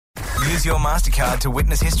Use your MasterCard to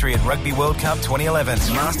witness history at Rugby World Cup 2011.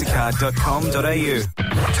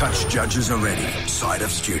 Mastercard.com.au. Touch judges are ready. Side of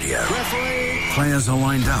studio. Referee. Players are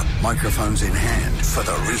lined up. Microphones in hand for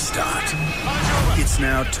the restart. It's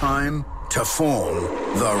now time to form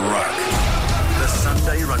the Ruck. The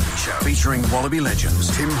Sunday Rugby Show featuring Wallaby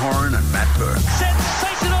legends Tim Horan and Matt Burke.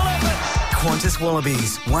 Sensational effort! Qantas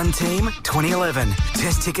Wallabies, one team, 2011.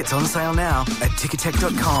 Test tickets on sale now at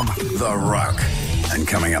ticketek.com. The Ruck. And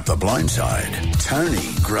coming up the blind side, Tony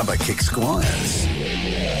Grubber Kick Squires.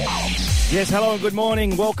 Yes, hello and good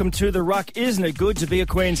morning. Welcome to the Ruck. Isn't it good to be a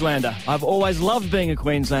Queenslander? I've always loved being a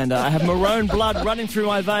Queenslander. I have maroon blood running through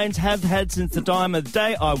my veins, have had since the time of the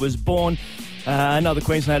day I was born. Another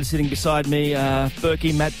Queenslander sitting beside me,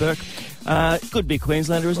 Berkey, Matt Burke. Good to be a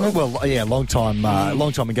Queenslander, isn't it? Well, yeah, long time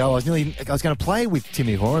ago. I was going to play with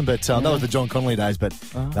Timmy Horan, but that was the John Connolly days. But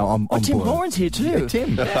no, I'm Tim bored. Horan's here too. Yeah,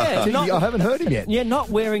 Tim. I haven't heard him yet. Yeah, not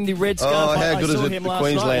wearing the red scarf. Oh, how I good saw is it him for last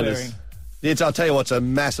Queenslanders? night It's, I'll tell you what, it's a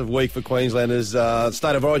massive week for Queenslanders.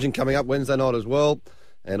 State of Origin coming up Wednesday night as well,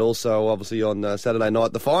 and also obviously on Saturday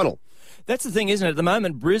night the final. That's the thing, isn't it? At the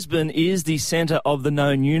moment, Brisbane is the centre of the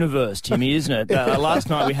known universe, Timmy, isn't it?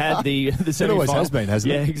 Last night we had the semi-final. It always has been,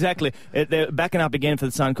 hasn't it? Yeah, exactly. They're backing up again for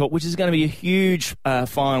the Suncorp, which is going to be a huge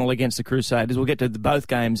final against the Crusaders. We'll get to both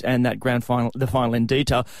games and that grand final, the final in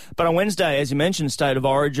detail. But on Wednesday, as you mentioned, State of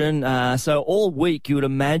Origin. So all week you would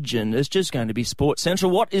imagine it's just going to be Sports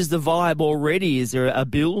Central. What is the vibe already? Is there a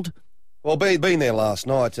build? Well, being there last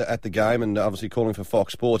night at the game and obviously calling for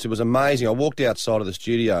Fox Sports, it was amazing. I walked outside of the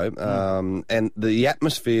studio and the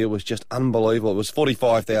atmosphere was just unbelievable. It was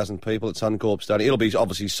 45,000 people at Suncorp Stadium. It'll be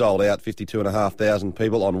obviously sold out, 52,500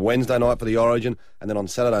 people on Wednesday night for the Origin and then on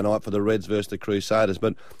Saturday night for the Reds versus the Crusaders.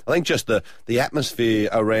 But I think just the atmosphere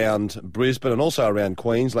around Brisbane and also around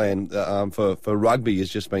Queensland for rugby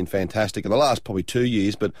has just been fantastic in the last probably 2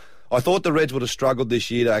 years. But I thought the Reds would have struggled this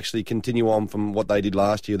year to actually continue on from what they did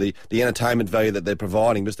last year, the entertainment value that they're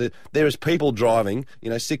providing. Because there is people driving,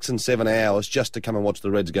 6 and 7 hours just to come and watch the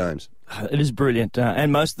Reds games. It is brilliant.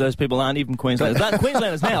 And most of those people aren't even Queenslanders. They're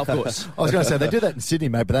Queenslanders now, of course. I was going to say, they do that in Sydney,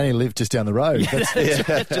 mate, but they only live just down the road.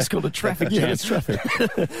 That's just called a traffic jam. Yeah, it's traffic.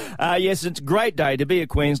 Yes, it's a great day to be a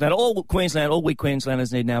Queenslander. All we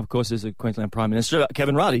Queenslanders need now, of course, is a Queensland Prime Minister.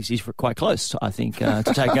 Kevin Rudd, he's quite close, I think, to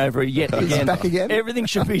take over yet again. He's back again? Everything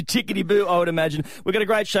should be tickety-boo, I would imagine. We've got a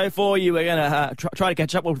great show for you. We're going to try to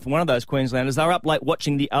catch up with one of those Queenslanders. They were up late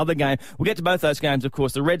watching the other game. We'll get to both those games, of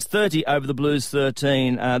course. The Reds 30 over the Blues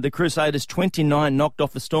 13. The Crusaders 29 knocked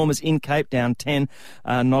off the Stormers in Cape Town 10.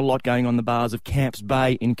 Not a lot going on the bars of Camps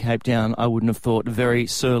Bay in Cape Town, I wouldn't have thought. Very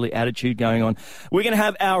surly attitude going on. We're going to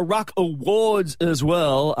have our Ruck Awards as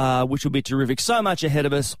well, which will be terrific. So much ahead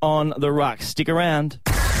of us on the Ruck. Stick around.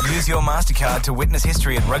 Use your MasterCard to witness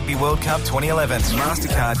history at Rugby World Cup 2011.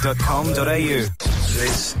 Mastercard.com.au.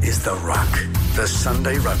 This is the Ruck, the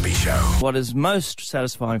Sunday Rugby Show. What is most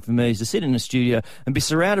satisfying for me is to sit in a studio and be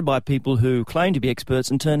surrounded by people who claim to be experts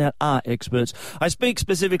and turn out are experts. I speak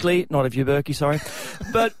specifically, not of you, Berkey, sorry,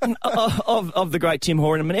 but of the great Tim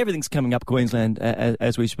Horan. I mean, everything's coming up Queensland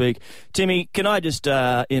as we speak. Timmy, can I just,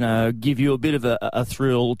 give you a bit of a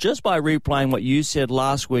thrill just by replaying what you said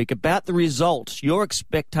last week about the result, your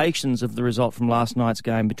expectations of the result from last night's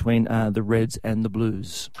game between the Reds and the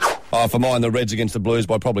Blues? For mine, the Reds against the Blues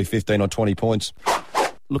by probably 15 or 20 points.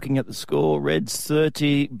 Looking at the score, Reds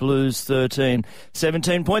 30, Blues 13.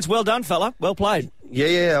 17 points. Well done, fella. Well played.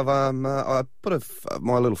 Yeah, I put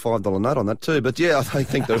my little $5 note on that too. But yeah, I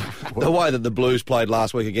think the way that the Blues played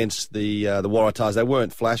last week against the Waratahs, they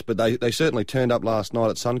weren't flash, but they certainly turned up last night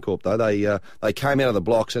at Suncorp. Though they came out of the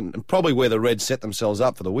blocks, and probably where the Reds set themselves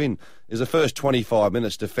up for the win is the first 25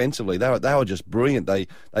 minutes defensively. They were just brilliant. They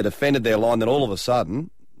defended their line. Then all of a sudden,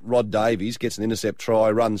 Rod Davies gets an intercept try,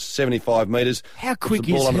 runs 75 metres. How quick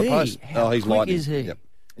is he? He's quick lightning. Is he? Yep.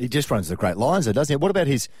 He just runs the great lines there, doesn't he? What about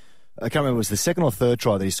his, I can't remember, it was the second or third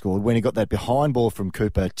try that he scored when he got that behind ball from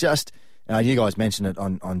Cooper. Just, you guys mentioned it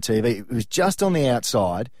on TV, it was just on the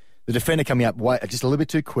outside. The defender coming up just a little bit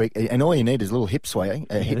too quick, and all you need is a little hip sway.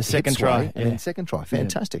 The second try. And then second try.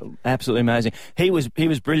 Fantastic. Yeah, absolutely amazing. He was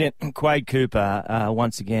brilliant. Quade Cooper,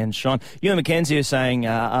 once again. Sean, Ewan McKenzie is saying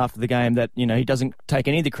after the game that, he doesn't take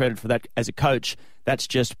any of the credit for that as a coach. That's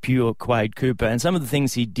just pure Quade Cooper. And some of the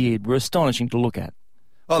things he did were astonishing to look at.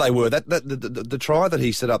 Oh, they were. The try that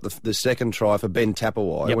he set up, the second try for Ben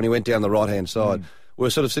Tapawai, when he went down the right-hand side, we're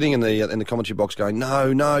sort of sitting in the commentary box going,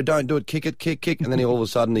 no, don't do it, kick it, kick. And then all of a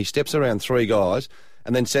sudden he steps around three guys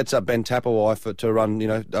and then sets up Ben Tapawai to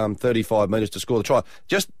run, 35 metres to score the try.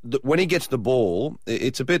 Just when he gets the ball,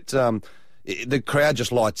 it's a bit... the crowd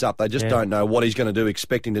just lights up. They just don't know what he's going to do,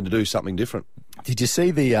 expecting him to do something different. Did you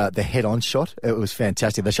see the head-on shot? It was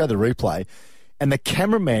fantastic. They showed the replay, and the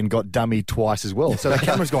cameraman got dummied twice as well. So the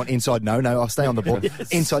camera's gone inside, no, I'll stay on the ball.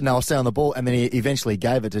 Inside, no, I'll stay on the ball. And then he eventually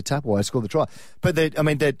gave it to Tapaway, scored the try. But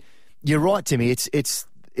you're right, Timmy. It's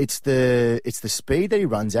the speed that he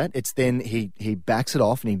runs at. It's then he backs it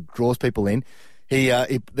off and he draws people in.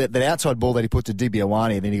 The outside ball that he put to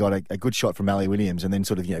Dibiawani, and then he got a good shot from Ali Williams, and then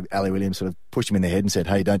Ali Williams sort of pushed him in the head and said,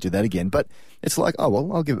 "Hey, don't do that again." But it's like, oh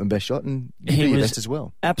well, I'll give it my best shot, and you do your best as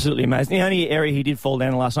well. Absolutely amazing. The only area he did fall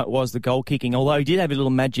down last night was the goal kicking, although he did have his little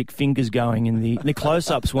magic fingers going in the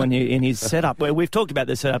close-ups in his setup. Where we've talked about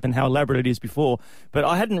the setup and how elaborate it is before, but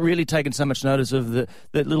I hadn't really taken so much notice of the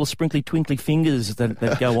little sprinkly twinkly fingers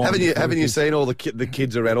that go on. Haven't you seen all the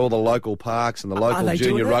kids around all the local parks and the local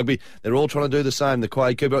junior rugby? They're all trying to do the same. The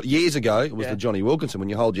Quade Cooper. Years ago, it was the Johnny Wilkinson when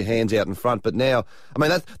you hold your hands out in front. But now, I mean,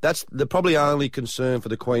 that's the probably only concern for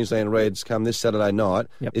the Queensland Reds come this Saturday night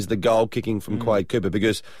is the goal kicking from Quade Cooper,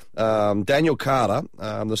 because Daniel Carter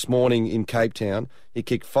this morning in Cape Town, he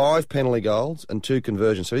kicked 5 penalty goals and 2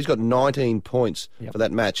 conversions, so he's got 19 points for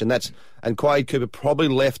that match, and Quade Cooper probably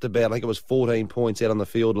left about, I think it was 14 points out on the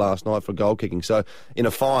field last night for goal kicking. So in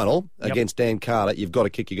a final against Dan Carter, you've got to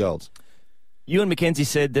kick your goals. Ewan McKenzie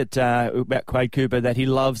said that about Quade Cooper, that he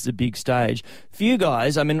loves the big stage. For you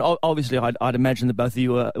guys, I mean, obviously I'd imagine that both of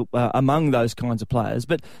you are among those kinds of players,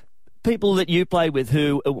 but people that you play with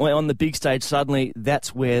who on the big stage, suddenly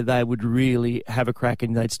that's where they would really have a crack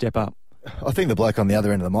and they'd step up. I think the bloke on the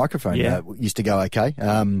other end of the microphone used to go okay.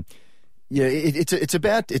 It's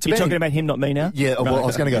about... You're talking about him, not me now? Yeah, well, I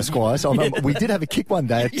was going to go Squire. So we did have a kick one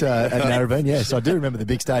day at Narrabeen, so I do remember the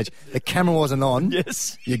big stage. The camera wasn't on.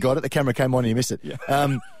 Yes. You got it. The camera came on and you missed it.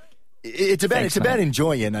 Yeah. It's about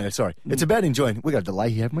enjoying... Yeah, no, sorry. It's about enjoying... We've got a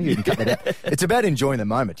delay here, haven't we? You can cut that out. It's about enjoying the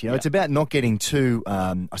moment, It's about not getting too,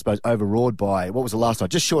 I suppose, overawed by... What was the last night?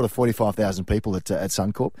 Just short of 45,000 people at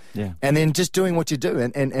Suncorp. Yeah. And then just doing what you do.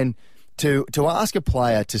 And to ask a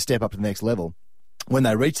player to step up to the next level... When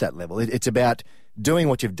they reach that level, it's about doing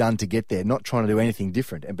what you've done to get there, not trying to do anything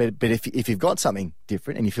different. But if you've got something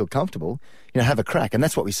different and you feel comfortable, have a crack. And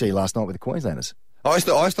that's what we see last night with the Queenslanders. I used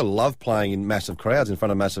to love playing in massive crowds, in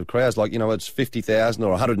front of massive crowds. Like, it's 50,000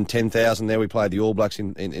 or 110,000 there. We played the All Blacks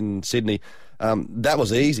in Sydney. That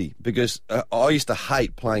was easy because I used to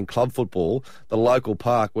hate playing club football, the local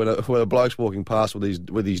park, where a bloke's walking past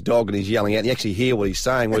with his dog and he's yelling out, and you actually hear what he's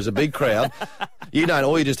saying, whereas a big crowd, you don't,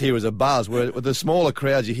 all you just hear is a buzz. Where with the smaller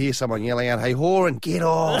crowds, you hear someone yelling out, "Hey, Horan, get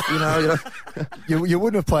off!" You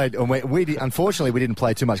wouldn't have played. Unfortunately, we didn't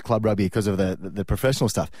play too much club rugby because of the professional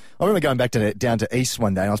stuff. I remember going back down to East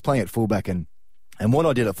one day, and I was playing at fullback, and what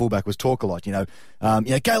I did at fullback was talk a lot, go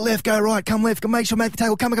left, go right, come left, make the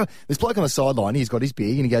tackle, come. This bloke on the sideline, he's got his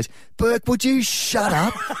beer, and he goes, "Burke, would you shut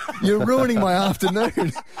up? You're ruining my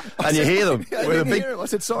afternoon." And you hear them. I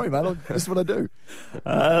said, "Sorry, mate, this is what I do."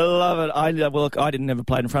 I love it. I didn't ever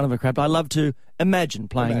play in front of a crowd, but I love to imagine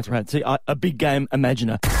playing in front. See, a big game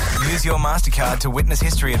imaginer. Use your MasterCard to witness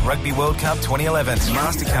history at Rugby World Cup 2011.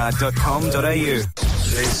 Mastercard.com.au.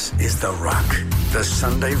 This is The Ruck, the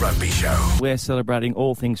Sunday Rugby Show. We're celebrating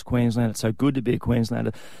all things Queensland. It's so good to be a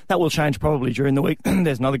Queenslander. That will change probably during the week.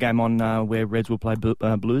 There's another game on where Reds will play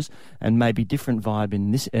Blues, and maybe different vibe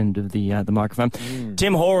in this end of the microphone.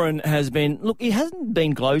 Tim Horan has been... Look, he hasn't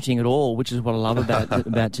been gloating at all, which is what I love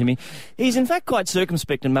about Timmy. He's in fact quite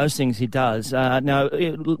circumspect in most things he does. Now,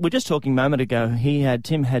 we're just talking a moment ago.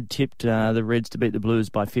 Tim had tipped the Reds to beat the Blues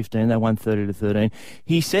by 15. They won 30-13.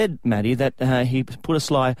 He said, Matty, that he put a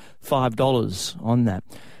sly $5 on that.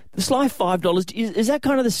 The sly $5, is that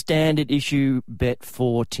kind of the standard issue bet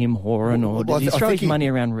for Tim Horan, or does he throw his money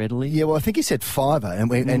around readily? Yeah, well, I think he said $5,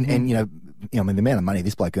 and the amount of money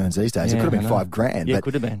this bloke earns these days, it could have been $5,000. Yeah, it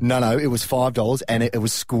could have been. No, it was $5, and it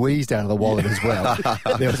was squeezed out of the wallet as well.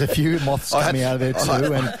 There was a few moths coming out of there too. I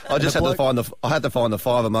had to find the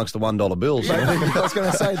 $5 amongst the $1 bills. Mate, I was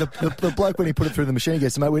going to say the bloke, when he put it through the machine,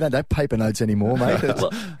 goes, "Mate, we don't have paper notes anymore, mate."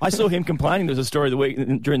 Well, I saw him complaining. There was a story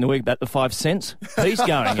during the week about the 5 cents piece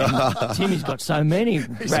going. And Timmy's got so many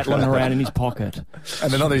rattling around in his pocket,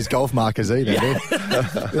 and they're not these golf markers either.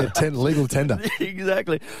 They're legal tender.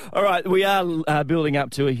 Exactly. All right, we are building up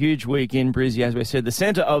to a huge week in Brizzy, as we said, the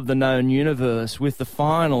centre of the known universe, with the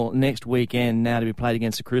final next weekend now to be played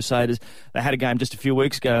against the Crusaders. They had a game just a few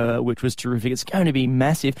weeks ago, which was terrific. It's going to be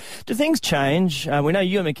massive. Do things change? We know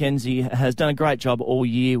Ewan McKenzie has done a great job all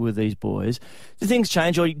year with these boys. Do things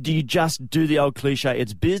change, or do you just do the old cliche,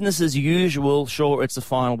 it's business as usual, sure, it's the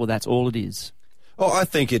final, but that's all it is? Well, I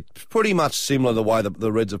think it's pretty much similar to the way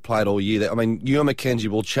the Reds have played all year. I mean, Ewan McKenzie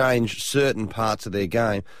will change certain parts of their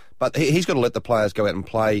game, But he's got to let the players go out and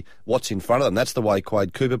play what's in front of them. That's the way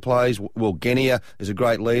Quade Cooper plays. Will Genia is a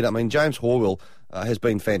great leader. I mean, James Horwill has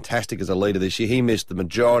been fantastic as a leader this year. He missed the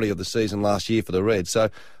majority of the season last year for the Reds. So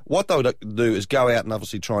what they'll do is go out and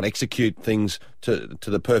obviously try and execute things to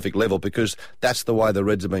the perfect level, because that's the way the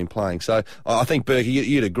Reds have been playing. So I think, Berkey,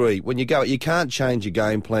 you'd agree. When you go, you can't change your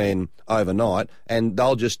game plan overnight, and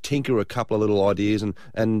they'll just tinker a couple of little ideas,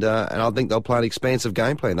 and I think they'll play an expansive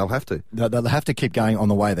game plan. They'll have to. They'll have to keep going on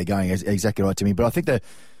the way they're going. Exactly right, Timmy. But I think that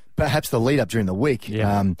perhaps the lead up during the week.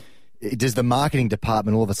 Yeah. Does the marketing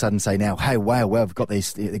department all of a sudden say now, hey, wow, we've got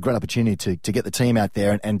the great opportunity to get the team out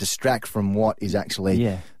there and distract from what is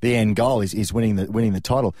actually the end goal is winning the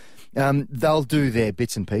title? They'll do their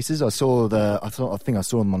bits and pieces. I think I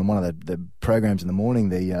saw them on one of the programs in the morning,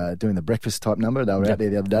 doing the breakfast type number. They were out there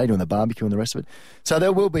the other day doing the barbecue and the rest of it. So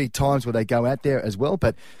there will be times where they go out there as well.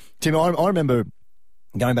 But Tim, I remember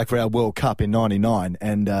going back for our World Cup in '99,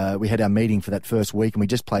 and we had our meeting for that first week, and we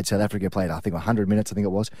just played South Africa, played I think 100 minutes, I think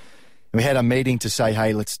it was. And we had a meeting to say,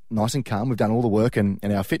 hey, let's nice and calm. We've done all the work, and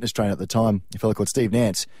our fitness trainer at the time, a fellow called Steve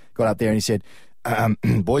Nance, got up there and he said,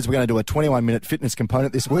 boys, we're going to do a 21-minute fitness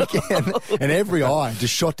component this week. and every eye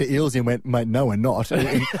just shot to eels and went, mate, no, we're not.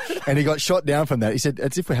 And he got shot down from that. He said,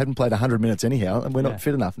 as if we hadn't played 100 minutes anyhow, and we're not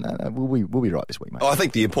fit enough. No, we'll be right this week, mate. I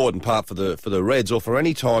think the important part for the Reds, or for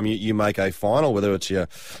any time you make a final, whether it's your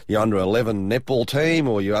under-11 netball team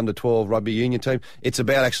or your under-12 rugby union team, it's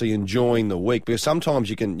about actually enjoying the week, because sometimes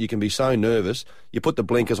you can be so nervous, you put the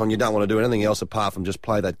blinkers on, you don't want to do anything else apart from just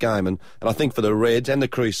play that game. And I think for the Reds and the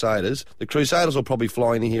Crusaders will probably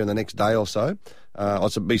fly in here in the next day or so.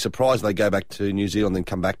 I'd be surprised if they go back to New Zealand and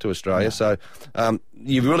come back to Australia. So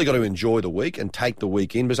you've really got to enjoy the week and take the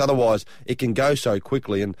week in, because otherwise it can go so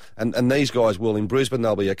quickly. And these guys will. In Brisbane,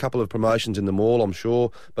 there'll be a couple of promotions in the mall, I'm sure,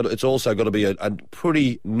 but it's also got to be a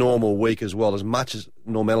pretty normal week as well, as much as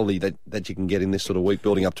normality that you can get in this sort of week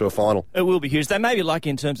building up to a final. It will be huge. They may be lucky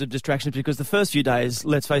in terms of distractions, because the first few days,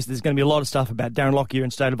 let's face it, there's going to be a lot of stuff about Darren Lockyer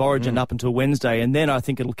and State of Origin up until Wednesday, and then I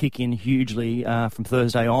think it'll kick in hugely from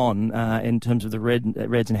Thursday on in terms of the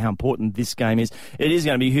Reds and how important this game is. It is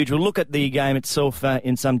going to be huge. We'll look at the game itself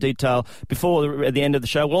in some detail before the end of the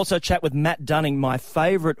show. We'll also chat with Matt Dunning, my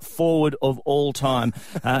favourite forward of all time,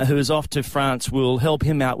 who is off to France. We'll help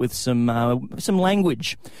him out with some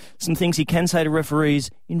language, some things he can say to referees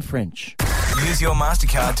in French. Use your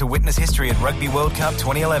MasterCard to witness history at Rugby World Cup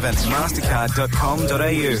 2011. Mastercard.com.au.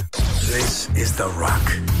 This is The Ruck,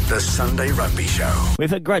 the Sunday Rugby Show. We've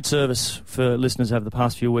had great service for listeners over the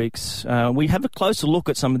past few weeks. We have a closer look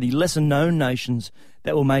at some of the lesser-known nations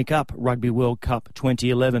that will make up Rugby World Cup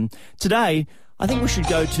 2011. Today, I think we should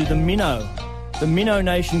go to the Minnow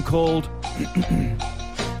nation called the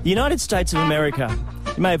United States of America.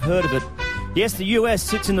 You may have heard of it. Yes, the US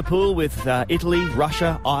sits in the pool with Italy,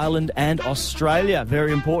 Russia, Ireland and Australia.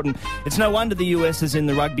 Very important. It's no wonder the US is in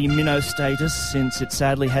the rugby minnow status, since it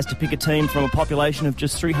sadly has to pick a team from a population of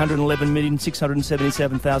just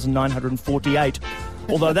 311,677,948.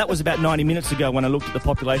 Although that was about 90 minutes ago when I looked at the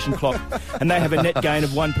population clock, and they have a net gain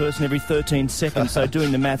of one person every 13 seconds. So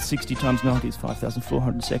doing the math, 60 times 90 is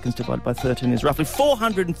 5,400 seconds divided by 13 is roughly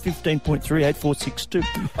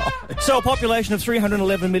 415.3846. So a population of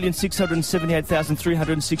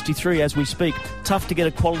 311,678,363 as we speak. Tough to get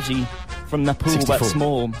equality from the pool, 64. but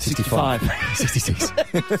small. 65. 66.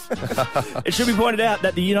 It should be pointed out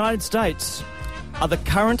that the United States are the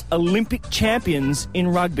current Olympic champions in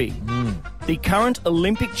rugby. The current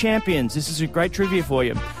Olympic champions. This is a great trivia for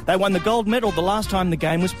you. They won the gold medal the last time the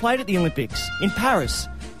game was played at the Olympics in Paris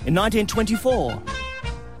in 1924.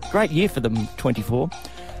 Great year for them, 24.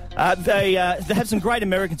 They have some great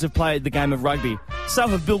Americans have played the game of rugby. So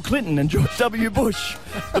have Bill Clinton and George W. Bush.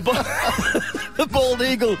 The bald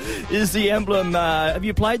eagle is the emblem. Have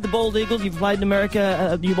you played the bald eagle? You've played in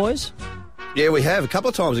America, you boys? Yeah, we have a couple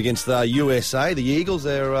of times against the USA, the Eagles.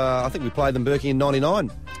 I think we played them, Berkey, in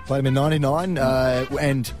 '99. Played them in '99,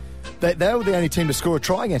 and they were the only team to score a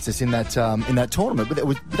try against us in that tournament.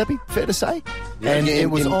 Would that be fair to say? Yeah, and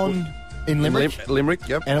it was in Limerick. Limerick,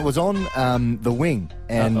 yep. And it was on the wing,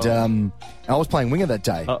 and I was playing winger that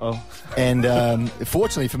day. And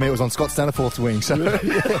fortunately for me, it was on Scott Staniforth's wing. So,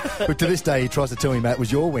 but to this day, he tries to tell me, Matt, it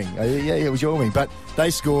was your wing. Yeah, it was your wing. But they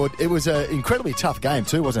scored. It was an incredibly tough game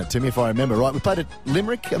too, wasn't it, Timmy, if I remember right? We played at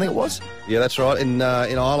Limerick, I think it was. Yeah, that's right, in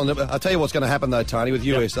Ireland. I'll tell you what's going to happen, though, Tony, with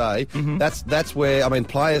USA. Mm-hmm. That's where, I mean,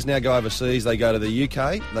 players now go overseas. They go to the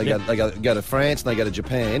UK, they go to France, and they go to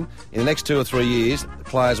Japan. In the next 2 or 3 years,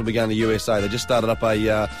 players will be going to the USA. They just started up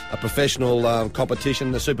a professional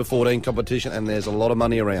competition, the Super 14 competition, and there's a lot of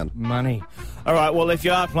money around. Money. All right, well, if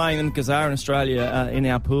you are playing them, because they are in Australia in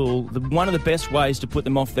our pool, one of the best ways to put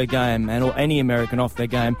them off their game, or any American off their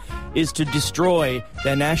game, is to destroy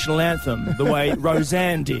their national anthem, the way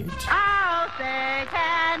Roseanne did. Oh, say,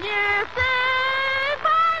 can you see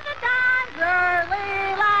by the dawn's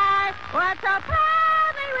early light what so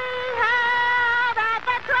proudly we have at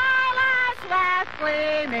the twilight's last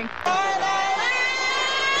gleaming?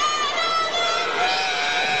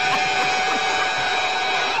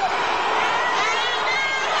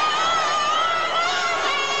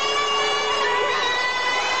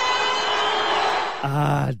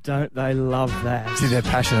 Don't they love that? See, they're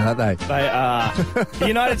passionate, aren't they? They are. The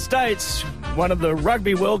United States, one of the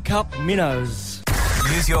Rugby World Cup minnows.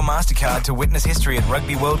 Use your MasterCard to witness history at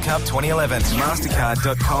Rugby World Cup 2011.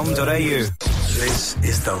 Mastercard.com.au. This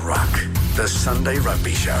is The Ruck, the Sunday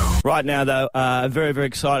Rugby Show. Right now, though, very, very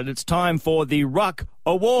excited. It's time for the Ruck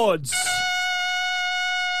Awards.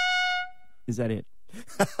 Is that it?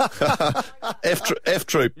 F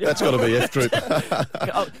Troop. That's got to be F Troop.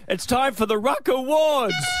 It's time for the Ruck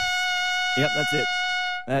Awards. Yep, that's it.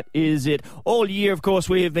 That is it. All year, of course,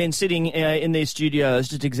 we have been sitting in these studios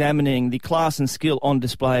just examining the class and skill on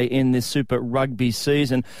display in this Super Rugby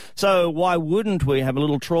season. So why wouldn't we have a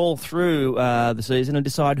little trawl through the season and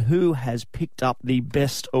decide who has picked up the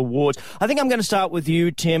best awards? I think I'm going to start with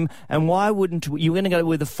you, Tim. And why wouldn't you going to go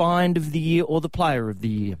with the find of the year or the player of the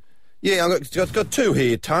year? Yeah, I've got two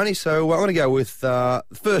here, Tony. So I'm going to go with,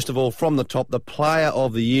 first of all, from the top, the player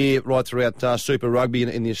of the year right throughout Super Rugby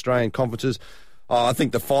in the Australian conferences. I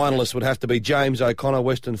think the finalists would have to be James O'Connor,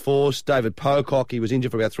 Western Force, David Pocock, he was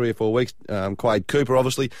injured for about 3 or 4 weeks, Quade Cooper,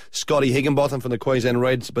 obviously, Scotty Higginbotham from the Queensland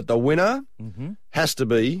Reds, but the winner has to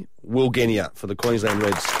be Will Genia for the Queensland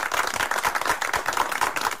Reds.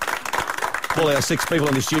 All our 6 people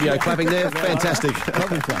in the studio clapping there. Fantastic.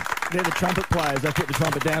 They're the trumpet players. They put the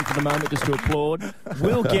trumpet down for the moment just to applaud.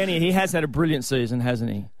 Will Genia, he has had a brilliant season,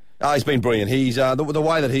 hasn't he? Oh, he's been brilliant. He's the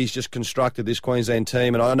way that he's just constructed this Queensland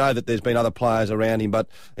team, and I know that there's been other players around him, but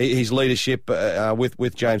his leadership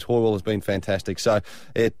with James Horwill has been fantastic. So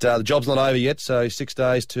the job's not over yet. So 6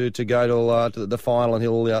 days to go to the final, and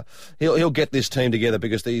he'll get this team together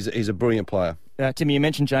because he's a brilliant player. Timmy, you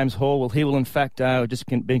mentioned James Horwill. He will, in fact, just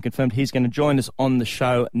been confirmed, he's going to join us on the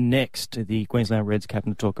show next, the Queensland Reds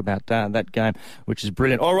captain, to talk about that game, which is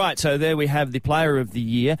brilliant. All right, so there we have the player of the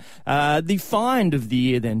year. The find of the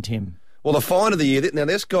year then, Tim. Well, the find of the year. Now,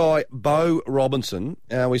 this guy, Bo Robinson,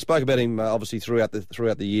 we spoke about him obviously throughout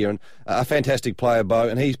the year, and a fantastic player, Bo,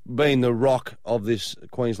 and he's been the rock of this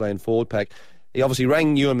Queensland forward pack. He obviously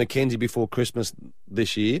rang Ewan McKenzie before Christmas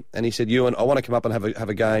this year, and he said, Ewan, I want to come up and have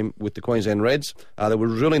a game with the Queensland Reds. There were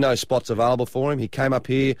really no spots available for him. He came up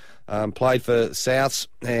here, played for Souths,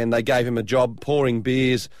 and they gave him a job pouring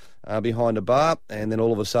beers behind a bar, and then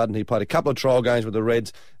all of a sudden he played a couple of trial games with the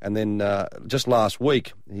Reds, and then just last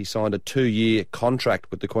week he signed a 2-year contract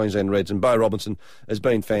with the Queensland Reds, and Bo Robinson has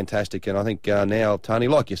been fantastic, and I think now, Tony,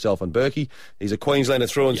 like yourself and Berkey, he's a Queenslander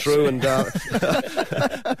through and through, and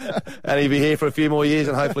and he'll be here for a few more years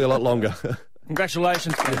and hopefully a lot longer.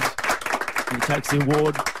 Congratulations, Tim. He takes the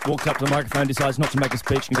award, walks up to the microphone, decides not to make a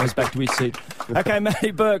speech, and goes back to his seat. Okay,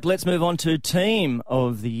 Matty Burke, let's move on to Team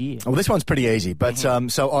of the Year. Well, this one's pretty easy, but so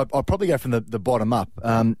I'll probably go from the bottom up.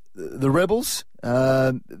 The Rebels,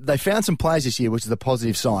 they found some players this year, which is a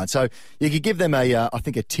positive sign. So you could give them I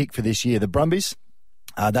think a tick for this year. The Brumbies,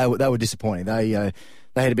 they were disappointing. They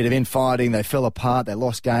had a bit of infighting. They fell apart. They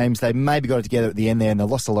lost games. They maybe got it together at the end there, and they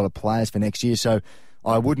lost a lot of players for next year. So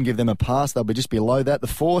I wouldn't give them a pass. They'll be just below that. The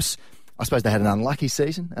Force, I suppose they had an unlucky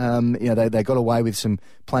season. They got away with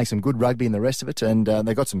playing some good rugby and the rest of it, and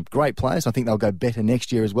they got some great players. I think they'll go better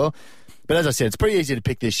next year as well. But as I said, it's pretty easy to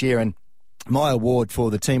pick this year, and my award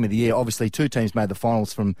for the Team of the Year, obviously 2 teams made the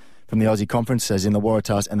finals from the Aussie Conference, as in the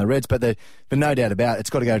Waratahs and the Reds, but no doubt about it, it's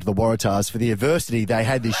got to go to the Waratahs for the adversity they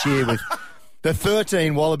had this year with the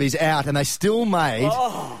 13 Wallabies out, and they still made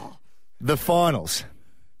the finals.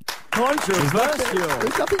 Controversial.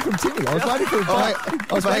 There's nothing from Timmy. I was waiting for him.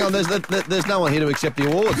 Hang on, there's no one here to accept the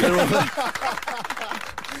awards.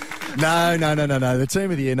 No. The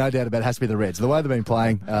Team of the Year, no doubt about it, has to be the Reds. The way they've been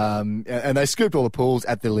playing, and they scooped all the pools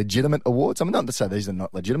at the legitimate awards. I mean, not to say these are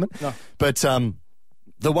not legitimate, but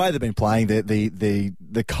the way they've been playing,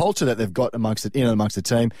 the culture that they've got amongst the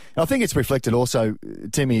team, and I think it's reflected also,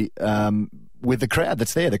 Timmy, with the crowd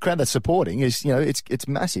that's there. The crowd that's supporting is, it's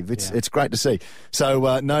massive. It's great to see.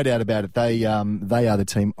 So no doubt about it. They are the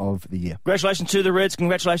team of the year. Congratulations to the Reds.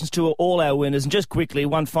 Congratulations to all our winners. And just quickly,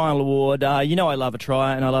 one final award. I love a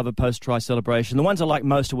try and I love a post-try celebration. The ones I like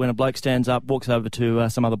most are when a bloke stands up, walks over to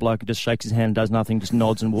some other bloke and just shakes his hand and does nothing, just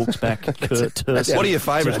nods and walks back. What are your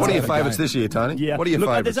favourites? What are your favourites this year, Tony? Yeah. What are your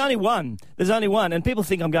favourites? There's only one. And people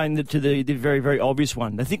think I'm going to the very, very obvious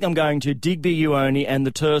one. They think I'm going to Digby Ioane and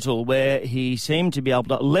the Turtle, where he seemed to be able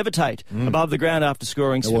to levitate above the ground after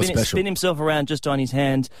scoring, spin himself around just on his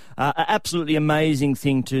hands. Absolutely amazing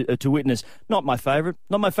thing to witness. Not my favourite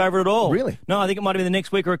at all. Really? No, I think it might have been the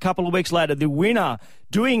next week or a couple of weeks later. The winner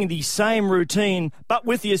doing the same routine, but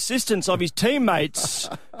with the assistance of his teammates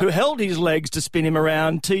who held his legs to spin him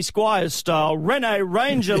around, T. Squires style. Rene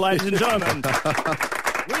Ranger, ladies and gentlemen,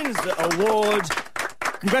 wins the award.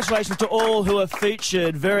 Congratulations to all who are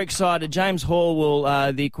featured. Very excited. James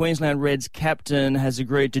Horwill, the Queensland Reds captain, has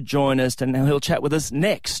agreed to join us, and he'll chat with us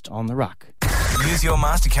next on The Ruck. Use your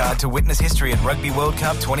MasterCard to witness history at Rugby World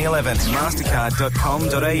Cup 2011.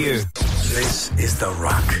 Mastercard.com.au. This is The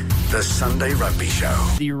Ruck, the Sunday Rugby Show.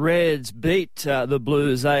 The Reds beat the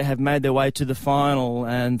Blues. They have made their way to the final,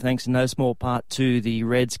 and thanks in no small part to the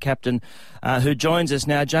Reds captain who joins us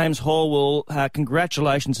now, James Horwill.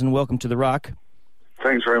 Congratulations and welcome to The Ruck.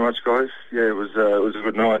 Thanks very much, guys. Yeah, it was a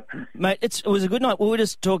good night. Mate, it was a good night. We were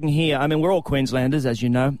just talking here. I mean, we're all Queenslanders, as you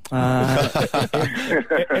know.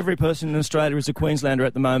 Every person in Australia is a Queenslander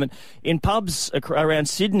at the moment. In pubs around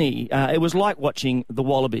Sydney, it was like watching the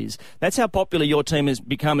Wallabies. That's how popular your team has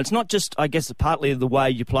become. It's not just, I guess, partly the way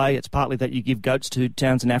you play. It's partly that you give goats to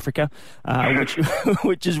towns in Africa,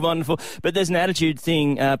 which is wonderful. But there's an attitude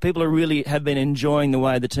thing. People have been enjoying the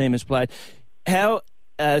way the team has played. How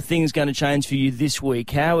things going to change for you this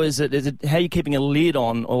week? How is it? How are you keeping a lid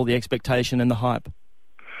on all the expectation and the hype?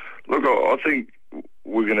 Look, I think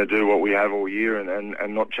we're going to do what we have all year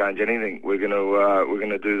and not change anything. We're going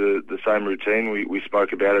to do the same routine. We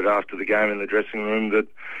spoke about it after the game in the dressing room that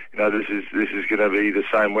this is going to be the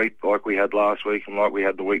same week like we had last week and like we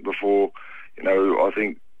had the week before. I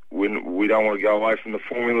think we don't want to go away from the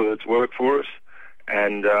formula that's worked for us.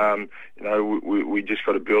 And, we just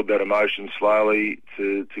got to build that emotion slowly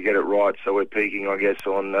to get it right. So we're peaking, I guess,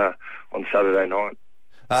 on Saturday night.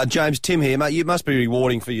 James, Tim here, mate. You must be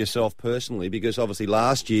rewarding for yourself personally because obviously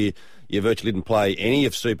last year you virtually didn't play any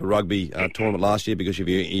of Super Rugby tournament last year because of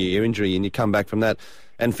your injury, and you come back from that.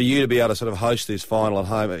 And for you to be able to sort of host this final at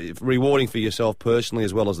home, rewarding for yourself personally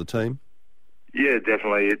as well as the team? Yeah,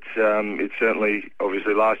 definitely. It's certainly,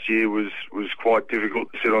 obviously last year was quite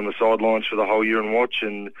difficult to sit on the sidelines for the whole year and watch,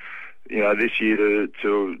 and this year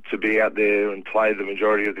to be out there and play the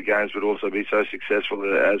majority of the games, but also be so successful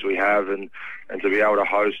as we have, and to be able to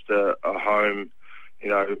host a home,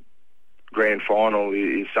 grand final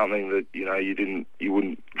is something that you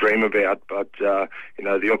wouldn't dream about, but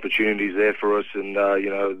the opportunity's there for us, and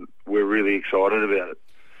we're really excited about it.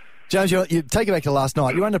 James, you take it back to last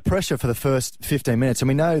night. You're under pressure for the first 15 minutes, and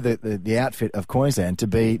we know that the outfit of Queensland to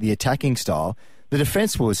be the attacking style. The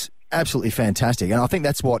defence was absolutely fantastic, and I think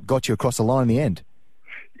that's what got you across the line in the end.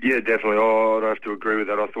 Yeah, definitely. I'd have to agree with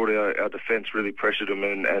that. I thought our defence really pressured them,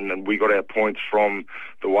 and we got our points from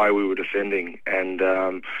the way we were defending. And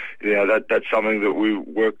that's something that we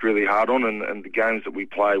worked really hard on. And the games that we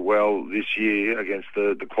play well this year against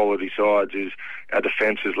the quality sides is our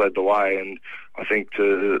defence has led the way. And I think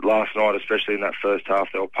last night, especially in that first half,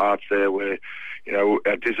 there were parts there where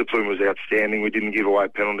our discipline was outstanding. We didn't give away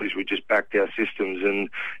penalties. We just backed our systems, and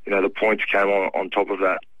the points came on top of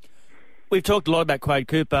that. We've talked a lot about Quade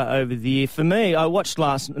Cooper over the year. For me, I watched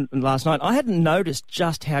last night. I hadn't noticed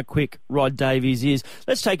just how quick Rod Davies is.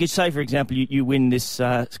 Let's take it, say, for example, you win this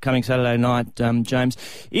coming Saturday night, James.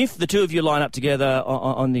 If the two of you line up together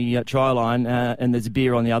on the try line and there's a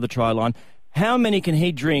beer on the other try line, how many can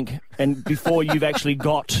he drink and before you've actually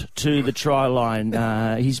got to the try line?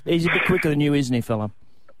 He's a bit quicker than you, isn't he, fella?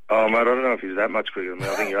 Oh, mate, I don't know if he's that much quicker than me.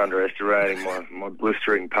 I think you're underestimating my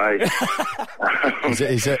blistering pace.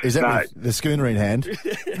 Is that with the schooner in hand?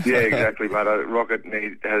 Yeah, exactly, mate. Rocket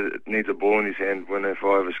needs a ball in his hand if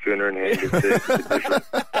I have a schooner in hand. It's different.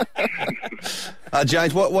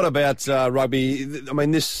 James, what about rugby? I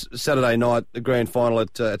mean, this Saturday night, the grand final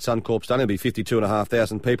at Suncorp Stadium, there'll be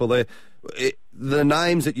 52,500 people there. The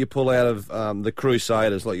names that you pull out of the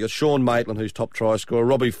Crusaders, like you're Sean Maitland, who's top try scorer,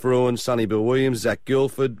 Robbie Fruin, Sonny Bill Williams, Zach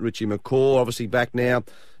Guilford, Richie McCaw, obviously back now,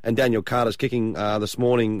 and Daniel Carter's kicking this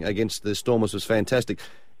morning against the Stormers was fantastic.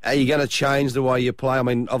 Are you going to change the way you play? I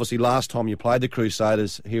mean, obviously last time you played the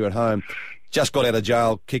Crusaders here at home, just got out of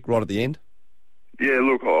jail, kicked right at the end. Yeah,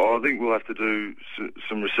 look, I think we'll have to do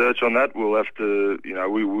some research on that. We'll have to,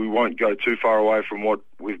 we won't go too far away from what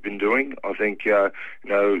we've been doing. I think, the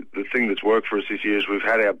thing that's worked for us this year is we've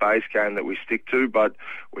had our base game that we stick to, but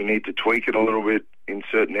we need to tweak it a little bit in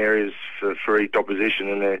certain areas for each opposition.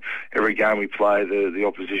 And every game we play, the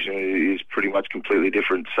opposition is pretty much completely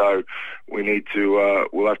different. So we need to,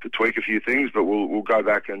 we'll have to tweak a few things, but we'll go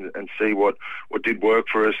back and see what did work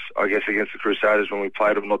for us, I guess, against the Crusaders when we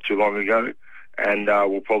played them not too long ago. And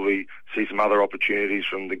we'll probably see some other opportunities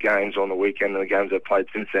from the games on the weekend and the games they've played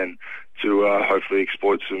since then to hopefully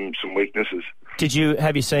exploit some weaknesses.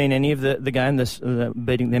 Have you seen any of the game,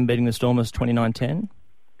 beating the Stormers 29-10?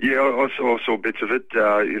 Yeah, I saw bits of it. They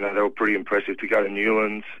were pretty impressive to go to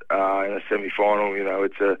Newlands in a semi-final.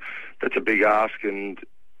 That's a big ask, and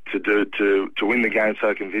to win the game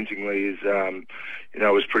so convincingly is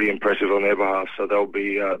was pretty impressive on their behalf. So they'll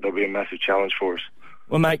be a massive challenge for us.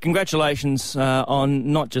 Well, mate, congratulations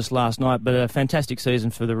on not just last night, but a fantastic season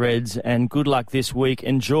for the Reds, and good luck this week.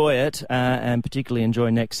 Enjoy it, and particularly enjoy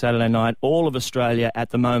next Saturday night. All of Australia at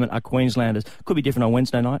the moment are Queenslanders. Could be different on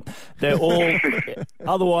Wednesday night. They're all.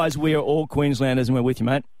 Otherwise, we are all Queenslanders, and we're with you,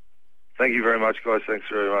 mate. Thank you very much, guys. Thanks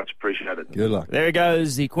very much. Appreciate it. Good luck. There he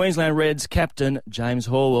goes, the Queensland Reds captain, James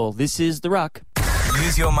Horwill. This is The Ruck.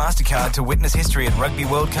 Use your MasterCard to witness history at Rugby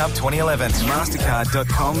World Cup 2011.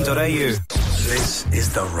 Mastercard.com.au. This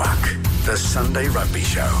is The Ruck, the Sunday Rugby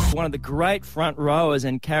Show. One of the great front rowers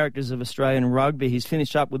and characters of Australian rugby. He's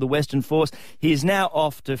finished up with the Western Force. He is now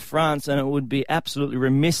off to France, and it would be absolutely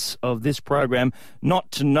remiss of this program not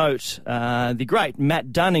to note the great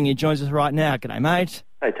Matt Dunning. He joins us right now. G'day, mate.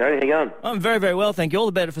 Hey, Tony, how you going? I'm very, very well, thank you. All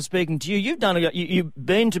the better for speaking to you. You've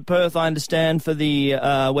been to Perth, I understand, for the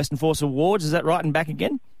Western Force Awards. Is that right? And back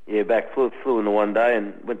again? Yeah, back. Flew in the one day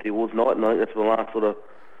and went to the awards night, and I think that's my last sort of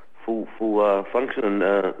full function,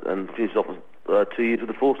 and finished off with 2 years with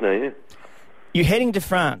the Force now. Yeah. You're heading to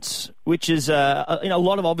France, which is a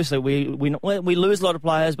lot of, obviously we lose a lot of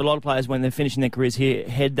players, but a lot of players when they're finishing their careers here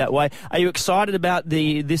head that way. Are you excited about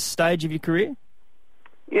this stage of your career?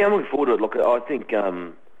 Yeah, I'm looking forward to it. Look, I think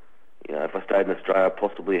if I stayed in Australia, I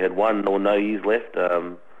possibly had 1 or no years left.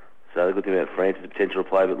 So the good thing about France is the potential to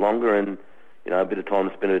play a bit longer, and a bit of time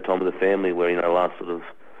to spend a bit of time with the family. Where last sort of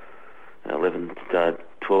 11,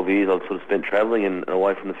 12 years I've sort of spent travelling and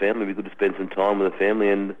away from the family. It'd be good to spend some time with the family,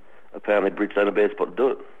 and apparently Bridgestone's a bad spot to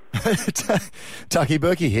do it. Tucky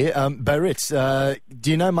Berkey here. Biarritz,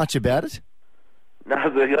 do you know much about it? No, I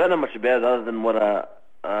don't know much about it other than what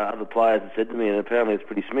other players have said to me, and apparently it's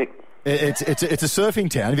pretty smick. It's a surfing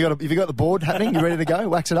town. Have you got the board happening? You ready to go?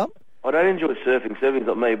 Wax it up? I don't enjoy surfing. Surfing's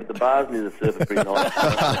not me, but the bars near the surf are pretty nice.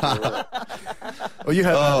 Well, you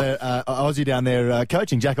have an Aussie down there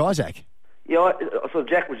coaching, Jack Isaac. Yeah, so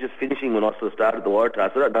Jack was just finishing when I sort of started the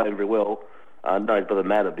Waratahs, so I don't know him very well. I know his brother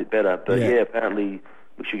Matt a bit better, but apparently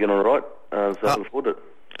we should get on all right, so I can afford it.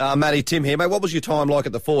 Matty, Tim here, mate. What was your time like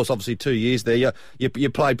at the Force? Obviously 2 years there. You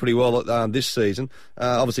played pretty well this season.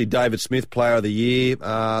 Obviously David Smith, Player of the Year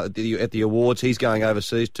at the awards. He's going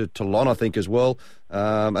overseas to Toulon, I think, as well.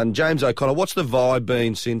 And James O'Connor, what's the vibe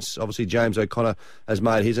been since, obviously, James O'Connor has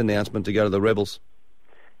made his announcement to go to the Rebels?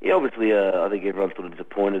 Yeah, obviously, I think everyone's sort of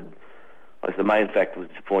disappointed. I guess the main factor was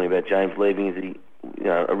disappointing about James leaving is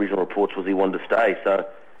original reports was he wanted to stay. So,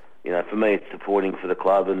 for me, it's disappointing for the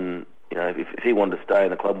club, and if he wanted to stay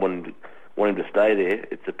and the club wanted him to stay there,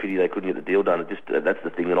 it's a pity they couldn't get the deal done. That's the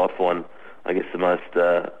thing that I find, I guess, the most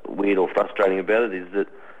weird or frustrating about it, is that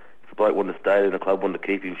if a bloke wanted to stay there and the club wanted to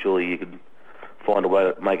keep him, surely you could find a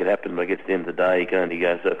way to make it happen, but I guess at the end of the day, you can only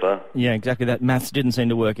go so far. Yeah, exactly. That maths didn't seem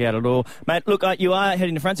to work out at all. Mate, look, you are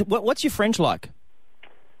heading to France. What's your French like?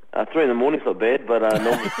 3 in the morning's not bad, but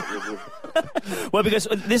normally... Well, because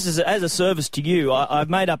this is as a service to you, I've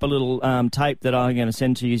made up a little tape that I'm going to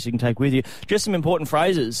send to you so you can take with you. Just some important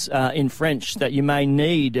phrases in French that you may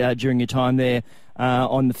need during your time there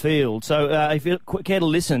on the field. So if you care to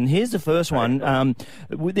listen, here's the first one.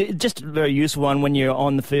 Just a very useful one when you're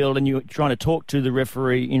on the field and you're trying to talk to the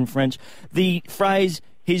referee in French. The phrase,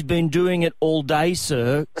 "He's been doing it all day,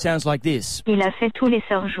 sir," sounds like this. Il a fait tous les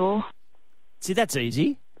 7 jours. See, that's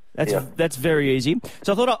easy. That's very easy.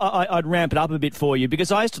 So I thought I'd ramp it up a bit for you,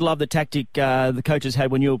 because I used to love the tactic the coaches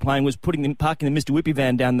had when you were playing, was parking the Mr. Whippy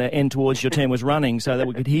van down the end towards your team was running, so that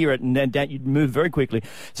we could hear it, and then you'd move very quickly.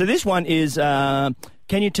 So this one is, can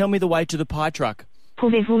you tell me the way to the pie truck?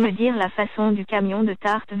 Pouvez-vous me dire la façon du camion de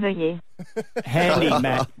tarte, veuillez? Handy,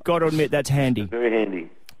 Matt. Got to admit, that's handy. Very handy.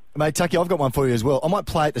 Mate, Tucky, I've got one for you as well. I might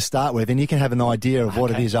play it to start with, and you can have an idea of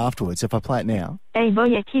what it is afterwards, if I play it now. Hey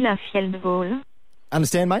boy, est-il un fiel de vol?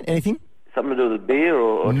 Understand, mate? Anything? Something to do with a beer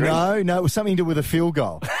or drink? No, it was something to do with a field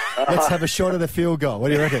goal. Let's have a shot of the field goal. What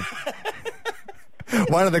do you reckon?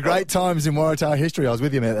 One of the great times in Waratah history. I was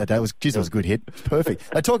with you that day. It was a good hit. It's perfect.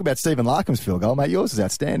 They talk about Stephen Larkham's field goal, mate. Yours is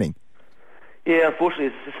outstanding. Yeah, unfortunately,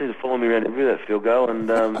 it just seems to follow me around every that field goal. And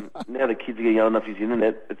now the kids are getting old enough to use the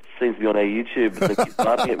internet. It seems to be on our YouTube. But the kids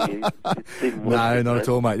laughing at me. It's even worse. No, not at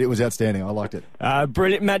all, mate. It was outstanding. I liked it.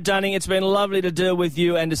 Brilliant, Matt Dunning. It's been lovely to deal with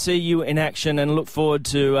you and to see you in action, and look forward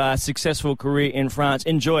to a successful career in France.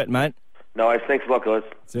 Enjoy it, mate. No worries. Thanks a lot, guys.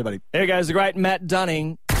 See you, buddy. There goes the great Matt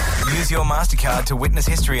Dunning. Use your MasterCard to witness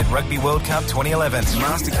history at Rugby World Cup 2011.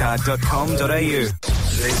 Mastercard.com.au.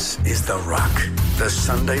 This is The Ruck, the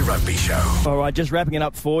Sunday Rugby Show. All right, just wrapping it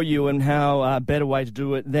up for you, and how better way to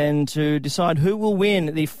do it than to decide who will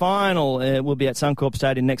win. The final will be at Suncorp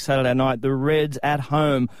Stadium next Saturday night. The Reds at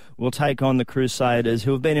home will take on the Crusaders,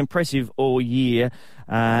 who have been impressive all year.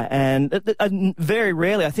 And very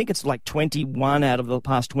rarely, I think it's like 21 out of the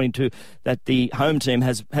past 22, that the home team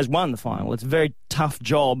has won the final. It's a very tough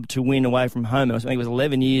job to win away from home. I think it was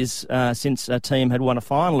 11 years since a team had won a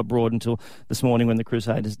final abroad until this morning when the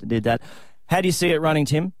Crusaders did that. How do you see it running,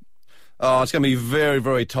 Tim? Oh, it's going to be very,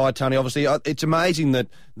 very tight, Tony. Obviously, it's amazing that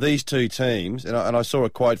these two teams, and I saw a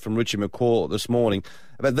quote from Richie McCaw this morning,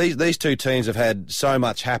 but these two teams have had so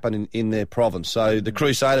much happen in their province. So the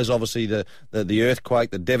Crusaders, obviously, the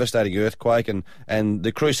earthquake, the devastating earthquake, and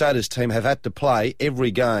the Crusaders team have had to play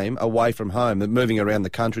every game away from home. They're moving around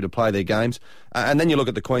the country to play their games. And then you look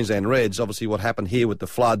at the Queensland Reds, obviously what happened here with the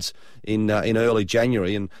floods in early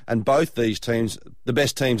January, and both these teams, the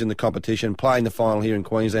best teams in the competition, playing the final here in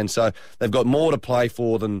Queensland. So they've got more to play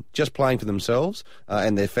for than just playing for themselves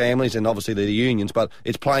and their families and obviously their unions, but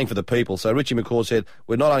it's playing for the people. So Richie McCaw said,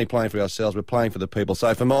 we're not only playing for ourselves, we're playing for the people.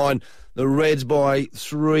 So for mine, the Reds by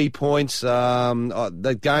 3 points.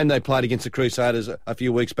 The game they played against the Crusaders a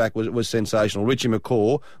few weeks back was sensational. Richie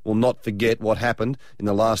McCaw will not forget what happened in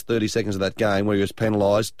the last 30 seconds of that game where he was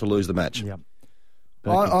penalised to lose the match. Yep.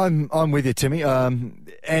 I'm with you, Timmy.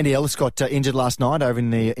 Andy Ellis got injured last night over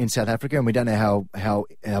in South Africa, and we don't know how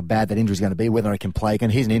bad that injury is going to be, whether he can play again.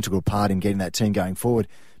 He's an integral part in getting that team going forward.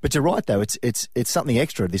 But you're right, though. It's something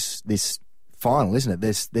extra, this final, isn't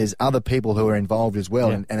it? There's other people who are involved as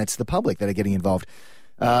well, and it's the public that are getting involved.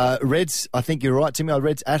 Reds, I think you're right, Timmy.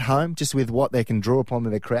 Reds at home, just with what they can draw upon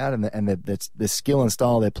with their crowd and the skill and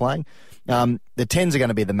style they're playing. The 10s are going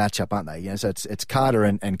to be the matchup, aren't they? So it's Carter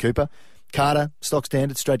and Cooper. Carter, stock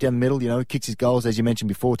standard, straight down the middle, kicks his goals, as you mentioned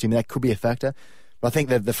before, Tim. That could be a factor. But I think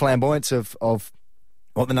that the flamboyance of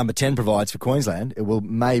what the number 10 provides for Queensland, it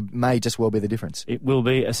may just well be the difference. It will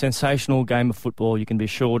be a sensational game of football, you can be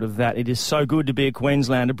assured of that. It is so good to be a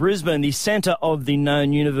Queenslander. Brisbane, the centre of the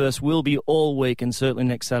known universe, will be all week, and certainly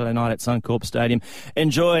next Saturday night at Suncorp Stadium.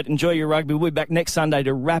 Enjoy it. Enjoy your rugby. We'll be back next Sunday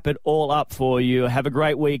to wrap it all up for you. Have a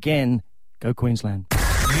great weekend. Go Queensland.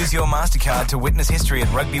 Use your MasterCard to witness history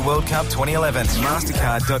at Rugby World Cup 2011.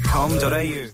 Mastercard.com.au.